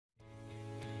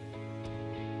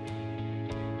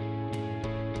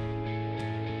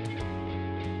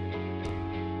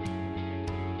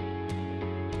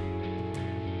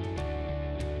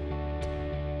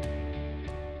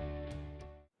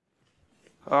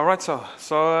All right, so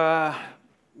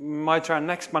my turn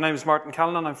next. My name is Martin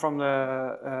Callan. I'm from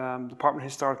the Department of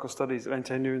Historical Studies at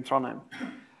NTNU in Trondheim.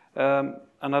 And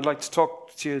I'd like to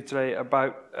talk to you today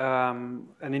about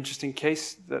an interesting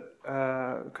case that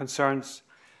concerns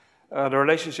the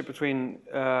relationship between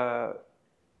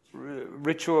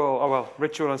ritual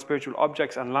and spiritual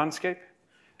objects and landscape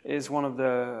is one of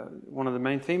the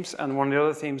main themes, and one of the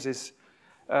other themes is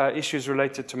issues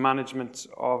related to management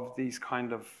of these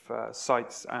kind of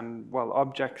sites and, well,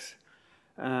 objects,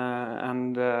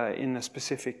 and in a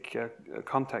specific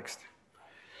context.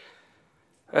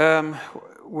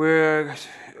 We're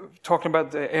talking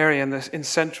about the area in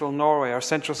central Norway, or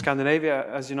central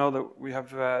Scandinavia. As you know, that we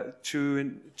have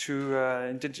two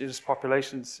indigenous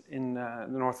populations in the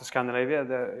north of Scandinavia.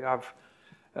 You have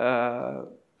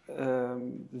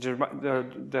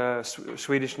the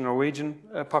Swedish and Norwegian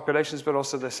populations, but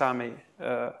also the Sami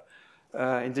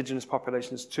indigenous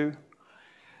populations too.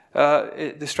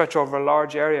 They stretch over a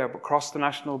large area across the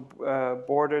national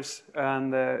borders,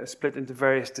 and split into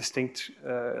various distinct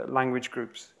language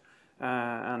groups.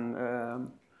 The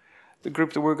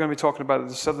group that we're going to be talking about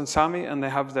is the Southern Sami, and they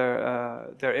have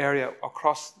their area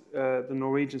across the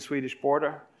Norwegian-Swedish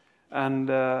border. And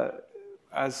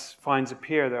as finds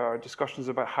appear, there are discussions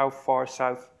about how far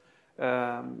south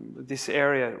this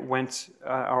area went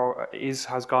or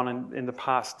has gone in the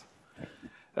past.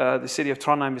 The city of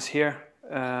Trondheim is here.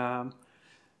 And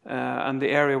the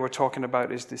area we're talking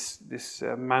about is this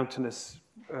mountainous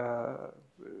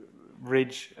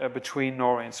ridge between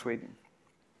Norway and Sweden.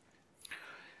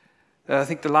 I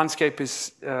think the landscape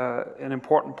is an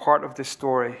important part of this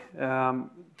story.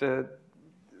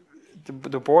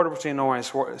 The border between Norway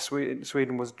and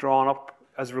Sweden was drawn up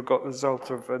as a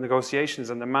result of negotiations,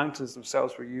 and the mountains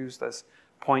themselves were used as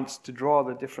points to draw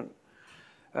the different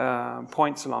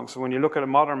points along. So when you look at a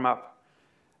modern map,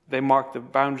 they mark the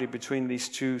boundary between these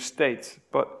two states,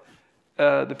 but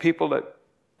the people that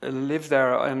live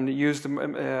there and use the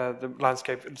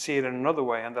landscape see it in another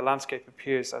way, and the landscape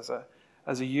appears as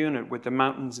a unit with the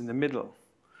mountains in the middle.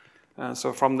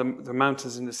 So from the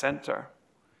mountains in the center,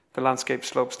 the landscape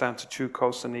slopes down to two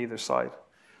coasts on either side.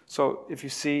 So if you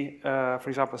see, for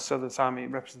example, Southern Sami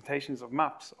representations of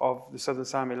maps of the Southern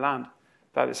Sami land,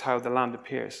 that is how the land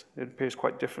appears. It appears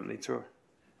quite differently to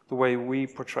the way we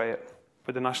portray it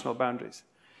with the national boundaries.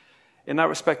 In that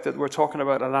respect, that we're talking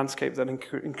about a landscape that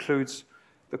includes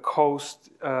the coast,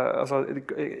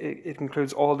 it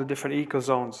includes all the different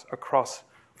ecozones across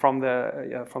from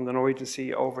the Norwegian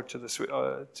Sea over to the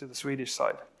Swedish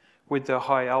side, with the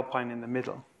high alpine in the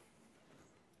middle.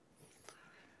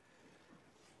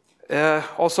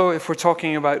 Also, if we're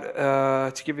talking about,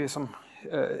 to give you some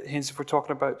hints, if we're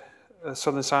talking about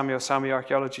Southern Sami or Sami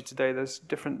archaeology today, there's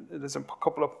a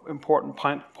couple of important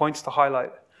points to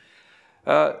highlight.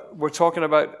 We're talking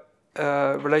about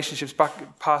relationships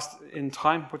past in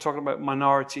time. We're talking about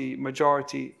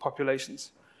majority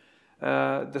populations.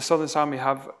 The Southern Sami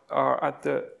are at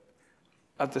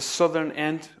the southern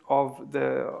end of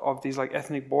these like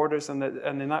ethnic borders, and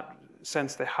in that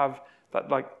sense they have that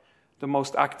like the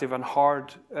most active and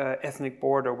hard ethnic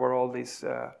border where all these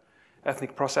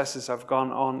ethnic processes have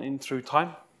gone on in through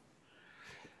time.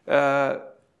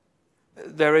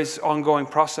 There is ongoing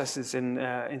processes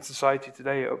in society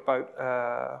today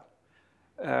about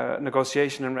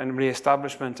negotiation and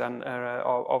re-establishment and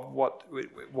of what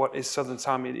is Southern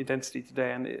Sami identity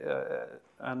today and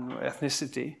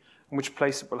ethnicity, and which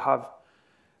place it will have.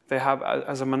 They have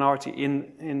as a minority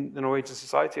in the Norwegian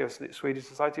society or Swedish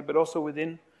society, but also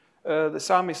within the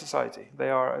Sami society. They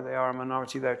are a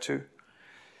minority there too.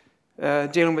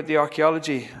 Dealing with the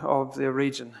archaeology of the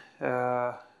region,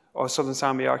 or Southern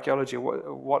Sami archaeology.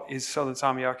 What is Southern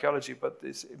Sami archaeology? But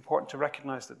it's important to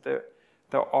recognize that there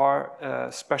are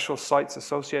special sites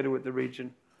associated with the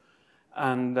region,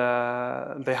 and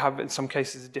they have, in some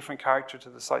cases, a different character to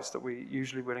the sites that we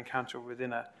usually would encounter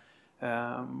within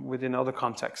other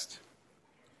contexts.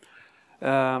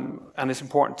 And it's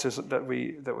important that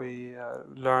we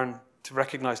learn to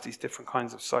recognize these different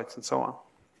kinds of sites and so on.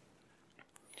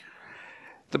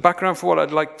 The background for what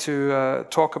I'd like to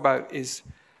talk about is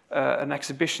an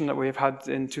exhibition that we've had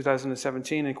in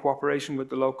 2017 in cooperation with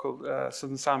the local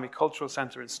Southern Sami Cultural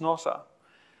Center in Snåsa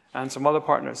and some other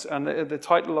partners. And the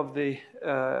title of the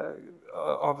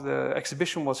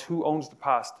exhibition was "Who Owns the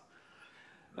Past?"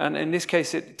 And in this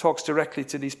case, it talks directly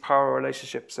to these power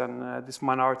relationships and this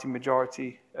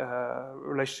minority-majority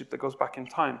relationship that goes back in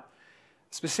time.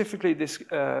 Specifically, this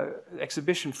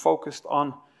exhibition focused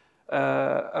on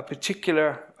a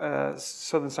particular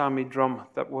Southern Sami drum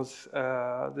that was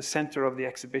the center of the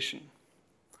exhibition.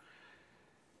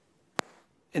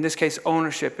 in this case,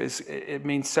 ownership it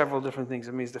means several different things.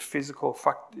 It means the physical,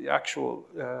 the actual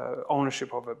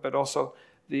ownership of it, but also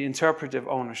the interpretive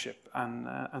ownership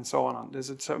and so on.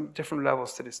 There's some different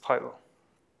levels to this title.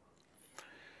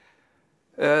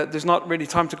 There's not really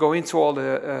time to go into all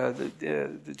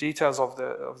the details of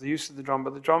the use of the drum,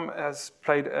 but the drum has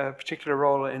played a particular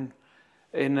role in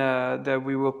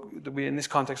that we in this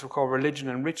context will call religion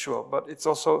and ritual. But it's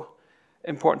also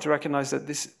important to recognize that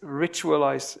this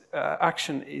ritualized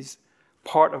action is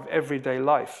part of everyday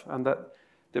life, and that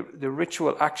the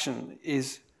ritual action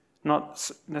is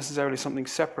not necessarily something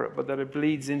separate, but that it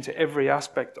bleeds into every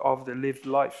aspect of the lived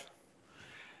life.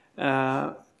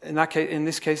 In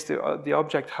this case, the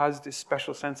object has this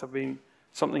special sense of being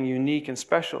something unique and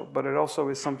special, but it also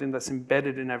is something that's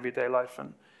embedded in everyday life.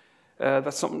 And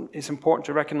that's something it's important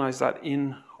to recognize that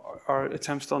in our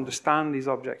attempts to understand these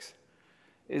objects,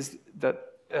 is that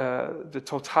the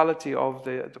totality of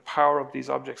the power of these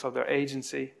objects, of their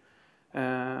agency,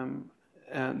 and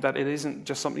that it isn't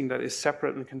just something that is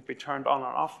separate and can be turned on or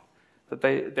off, that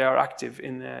they are active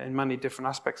in many different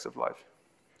aspects of life.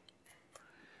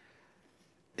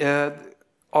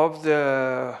 Of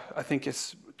the, I think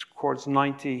it's towards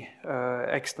 90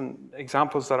 extant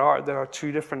examples there are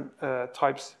two different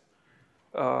types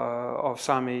of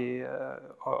Sami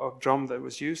of drum that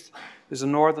was used. There's a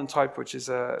northern type, which is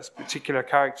a particular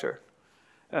character,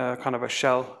 kind of a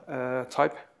shell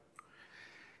type.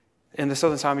 In the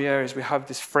Southern Sami areas, we have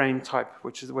this frame type,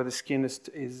 which is where the skin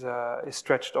is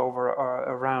stretched over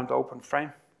a round open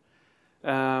frame.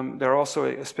 There are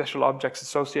also special objects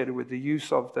associated with the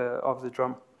use of the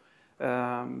drum.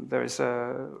 There is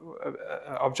an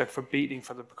object for beating,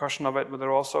 for the percussion of it, but there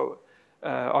are also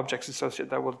objects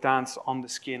associated that will dance on the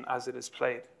skin as it is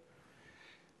played.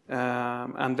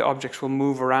 And the objects will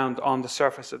move around on the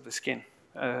surface of the skin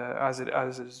as it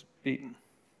is beaten.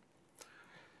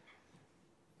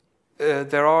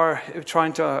 There are,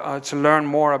 trying to learn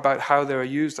more about how they are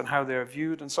used and how they are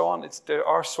viewed and so on, there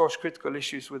are source critical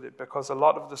issues with it, because a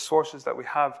lot of the sources that we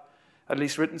have, at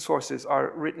least written sources,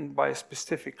 are written by a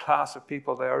specific class of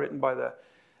people. They are written by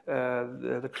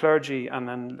the clergy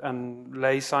and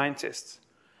lay scientists.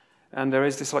 And there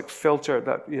is this like filter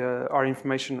that our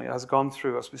information has gone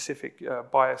through, a specific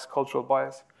bias, cultural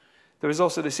bias. There is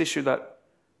also this issue that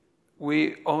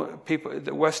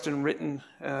the Western written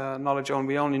knowledge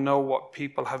we only know what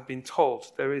people have been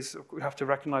told. We have to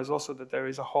recognize also that there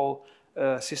is a whole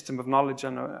system of knowledge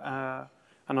and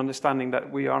an understanding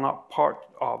that we are not part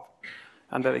of,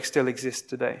 and that it still exists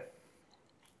today.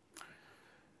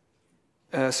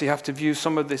 So you have to view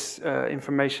some of this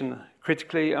information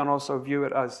critically, and also view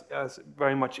it as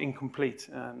very much incomplete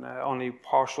and only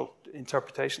partial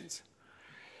interpretations.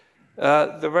 There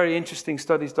are very interesting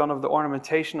studies done of the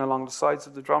ornamentation along the sides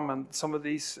of the drum, and some of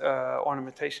these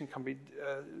ornamentation can be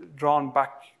drawn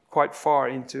back quite far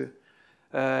into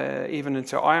even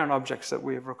into iron objects that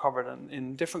we have recovered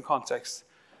in different contexts.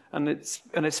 And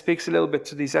it speaks a little bit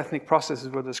to these ethnic processes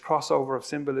where there's crossover of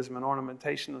symbolism and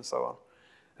ornamentation and so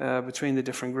on between the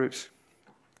different groups.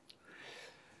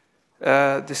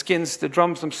 The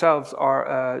drums themselves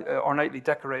are ornately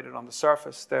decorated on the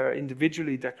surface. They're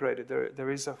individually decorated.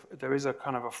 There is a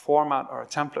kind of a format or a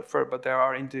template for it, but they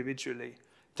are individually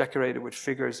decorated with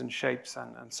figures and shapes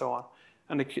and so on.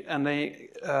 And they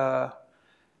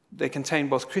contain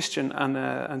both Christian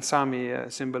and Sami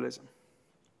symbolism.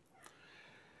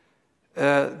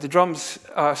 The drums,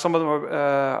 some of them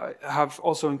have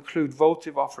also include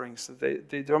votive offerings.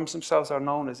 The drums themselves are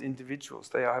known as individuals.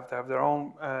 They have their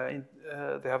own power.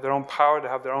 They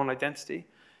have their own identity,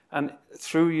 and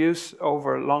through use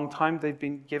over a long time, they've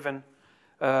been given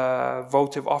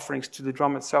votive offerings to the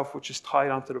drum itself, which is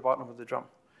tied onto the bottom of the drum.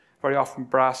 Very often,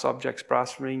 brass objects,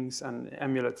 brass rings, and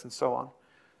amulets, and so on.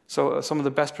 So some of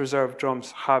the best preserved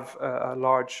drums have a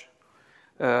large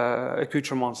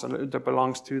accoutrements that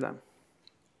belongs to them.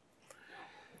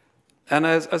 And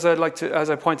as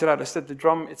I pointed out, I said the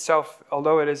drum itself,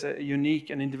 although it is a unique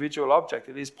and individual object,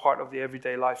 it is part of the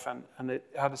everyday life, and it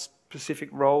had a specific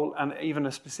role and even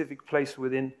a specific place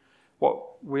within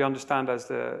what we understand as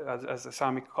the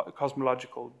Sami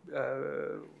cosmological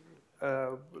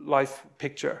life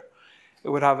picture. It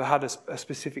would have had a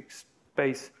specific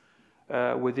space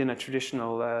within a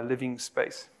traditional living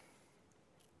space.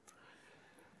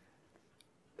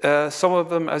 Some of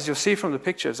them, as you'll see from the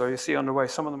pictures, or you see on the way,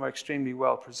 some of them are extremely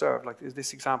well preserved. Like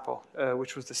this example,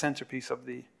 which was the centerpiece of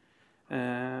the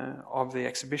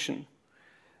exhibition.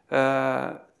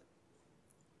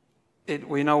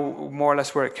 We know more or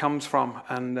less where it comes from,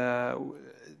 and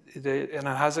it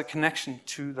has a connection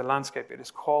to the landscape. It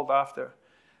is called after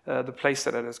the place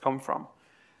that it has come from.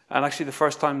 And actually the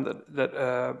first time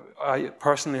that I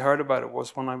personally heard about it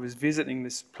was when I was visiting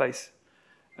this place.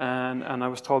 And I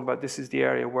was told about this is the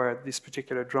area where this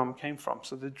particular drum came from.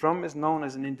 So the drum is known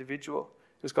as an individual.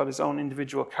 It's got its own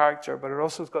individual character, but it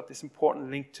also has got this important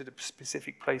link to the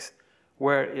specific place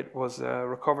where it was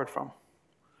recovered from.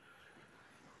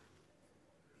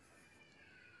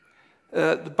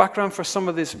 The background for some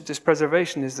of this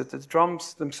preservation is that the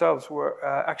drums themselves were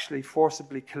actually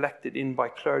forcibly collected in by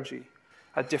clergy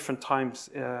at different times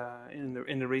in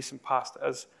the recent past,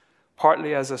 as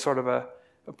partly as a sort of a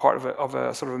part of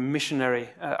a sort of a missionary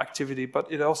activity,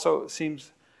 but it also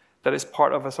seems that it's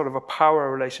part of a sort of a power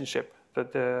relationship,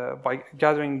 that by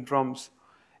gathering drums,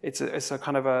 it's a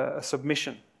kind of a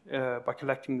submission by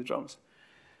collecting the drums.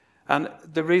 And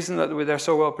the reason that they're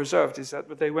so well preserved is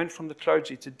that they went from the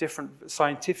clergy to different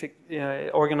scientific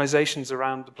organizations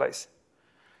around the place.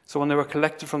 So when they were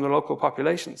collected from the local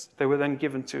populations, they were then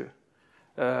given to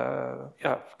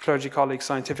clergy colleagues,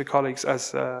 scientific colleagues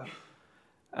as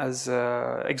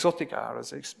exotica, or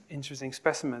as interesting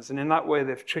specimens. And in that way,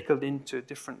 they've trickled into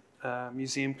different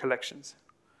museum collections.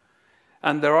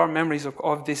 And there are memories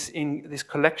of this in this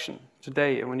collection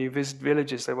today. And when you visit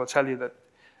villages, they will tell you that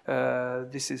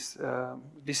this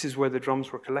is where the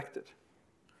drums were collected.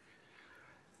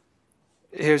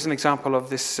 Here's an example of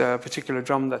this particular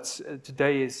drum that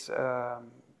today is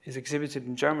exhibited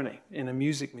in Germany in a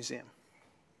music museum.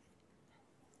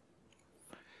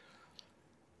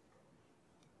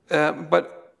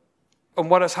 But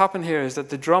what has happened here is that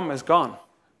the drum is gone,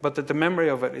 but that the memory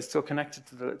of it is still connected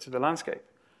to the landscape.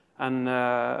 And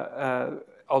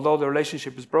although the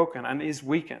relationship is broken and is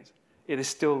weakened, it is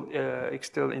still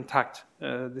intact,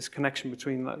 this connection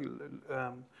between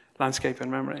landscape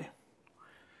and memory.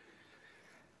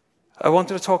 I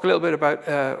wanted to talk a little bit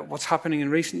about what's happening in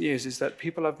recent years, is that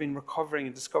people have been recovering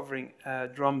and discovering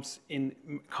drums in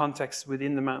contexts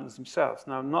within the mountains themselves.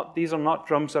 Now, these are not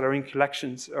drums that are in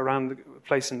collections around the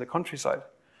place in the countryside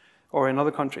or in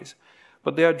other countries,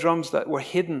 but they are drums that were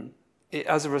hidden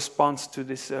as a response to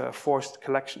this forced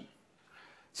collection.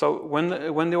 So when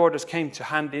the orders came to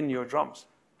hand in your drums,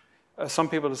 some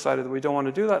people decided that we don't want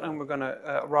to do that, and we're going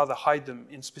to rather hide them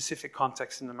in specific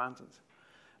contexts in the mountains.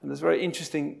 And there's very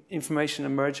interesting information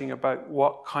emerging about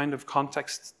what kind of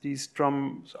contexts these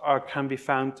drums can be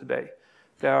found today.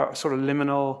 They are sort of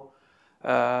liminal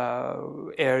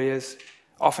areas,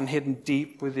 often hidden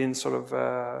deep within sort of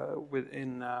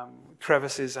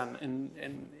crevices and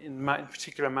in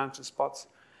particular mountain spots.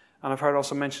 And I've heard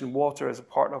also mentioned water as a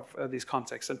part of these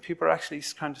contexts. And people are actually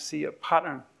trying to see a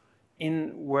pattern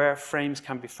in where frames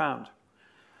can be found.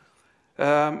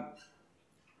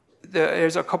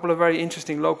 There's a couple of very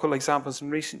interesting local examples in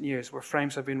recent years where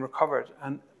frames have been recovered.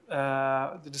 And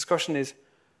the discussion is,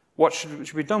 what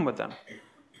should be done with them?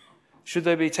 Should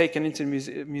they be taken into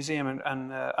the museum?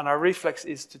 And our reflex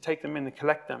is to take them in and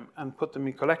collect them and put them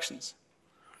in collections.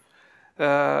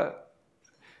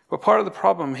 But part of the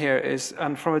problem here is,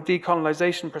 and from a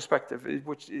decolonization perspective,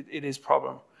 which it is a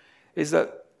problem, is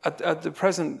that at the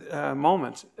present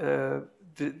moment,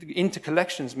 into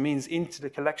collections means into the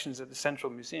collections of the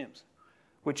central museums,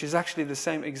 which is actually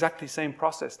the exactly same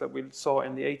process that we saw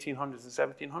in the 1800s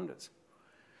and 1700s.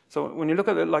 So when you look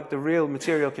at it like the real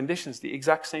material conditions, the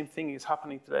exact same thing is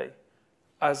happening today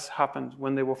as happened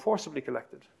when they were forcibly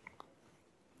collected.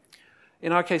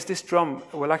 In our case, this drum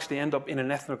will actually end up in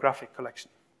an ethnographic collection,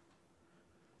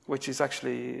 which is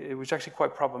actually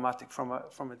quite problematic from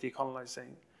a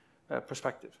decolonizing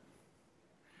perspective.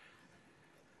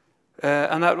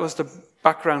 And that was the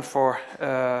background for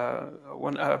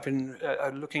when I've been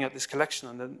looking at this collection.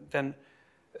 And then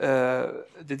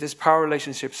these power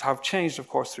relationships have changed, of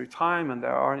course, through time. And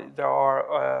there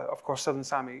are of course, Southern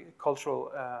Sami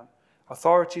cultural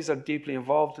authorities are deeply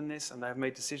involved in this, and they have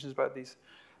made decisions about these.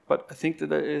 But I think that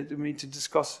we need to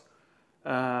discuss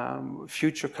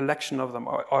future collection of them.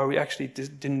 Are we actually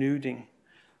denuding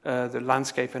the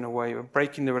landscape in a way, or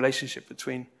breaking the relationship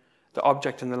between the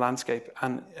object and the landscape,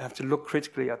 and have to look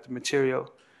critically at the material,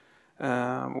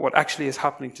 what actually is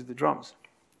happening to the drums.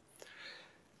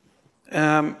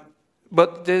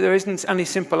 But there isn't any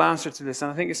simple answer to this, and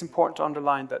I think it's important to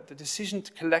underline that the decision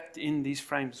to collect in these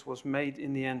frames was made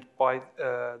in the end by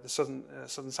the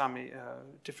Southern Sami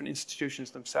different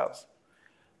institutions themselves.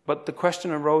 But the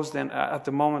question arose then at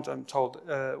the moment, I'm told,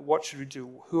 what should we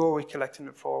do? Who are we collecting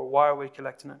it for? Why are we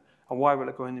collecting it? And why will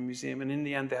it go in the museum? And in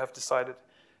the end, they have decided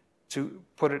to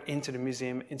put it into the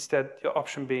museum, instead the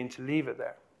option being to leave it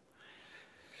there.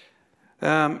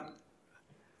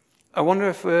 I wonder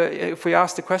if we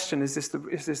ask the question, is this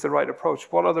the right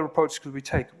approach? What other approach could we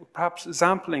take? Perhaps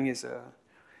sampling is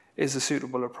is a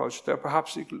suitable approach. There,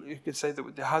 perhaps you could say that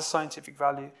it has scientific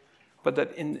value, but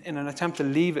that in an attempt to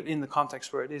leave it in the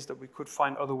context where it is, that we could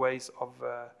find other ways of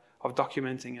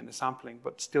documenting and sampling,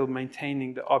 but still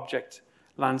maintaining the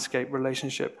object-landscape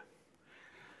relationship.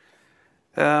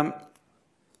 I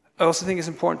also think it's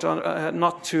important to,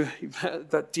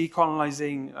 that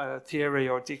decolonizing theory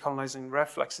or decolonizing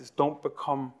reflexes don't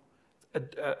become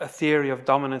a theory of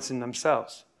dominance in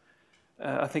themselves.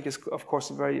 I think it's, of course,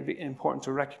 very important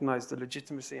to recognize the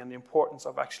legitimacy and the importance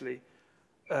of actually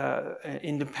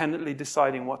independently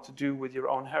deciding what to do with your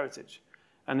own heritage.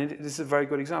 And this is a very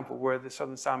good example where the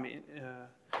Southern Sami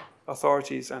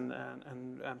authorities and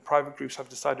private groups have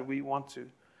decided we want to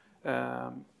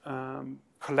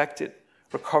collect it,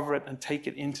 recover it, and take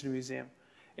it into the museum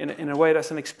in a way that's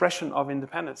an expression of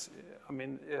independence. I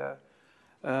mean,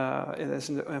 there's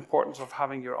the importance of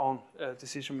having your own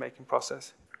decision-making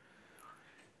process.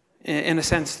 In a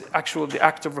sense, the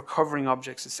act of recovering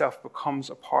objects itself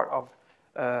becomes a part of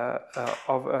a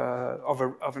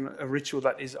ritual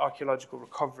that is archaeological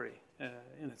recovery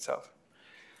in itself.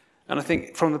 And I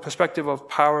think from the perspective of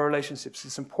power relationships,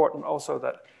 it's important also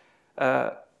that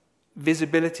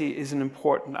visibility is an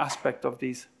important aspect of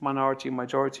these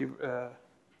minority-majority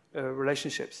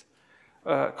relationships.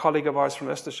 A colleague of ours from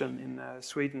Östersund in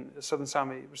Sweden, Southern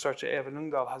Sami researcher Eva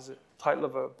Lunddahl, has a title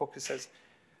of a book that says,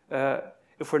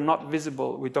 if we're not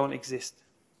visible, we don't exist.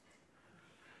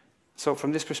 So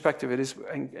from this perspective, it is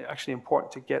actually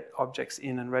important to get objects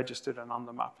in and registered and on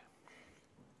the map.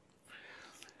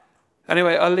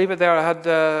 Anyway, I'll leave it there. I had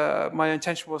my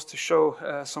intention was to show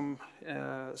some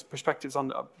perspectives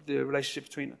on the relationship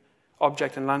between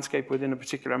object and landscape within a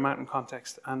particular mountain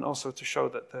context, and also to show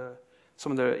that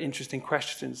some of the interesting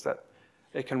questions that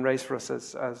it can raise for us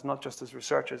as not just as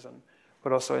researchers,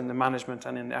 but also in the management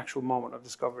and in the actual moment of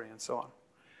discovery and so on.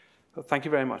 So thank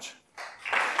you very much.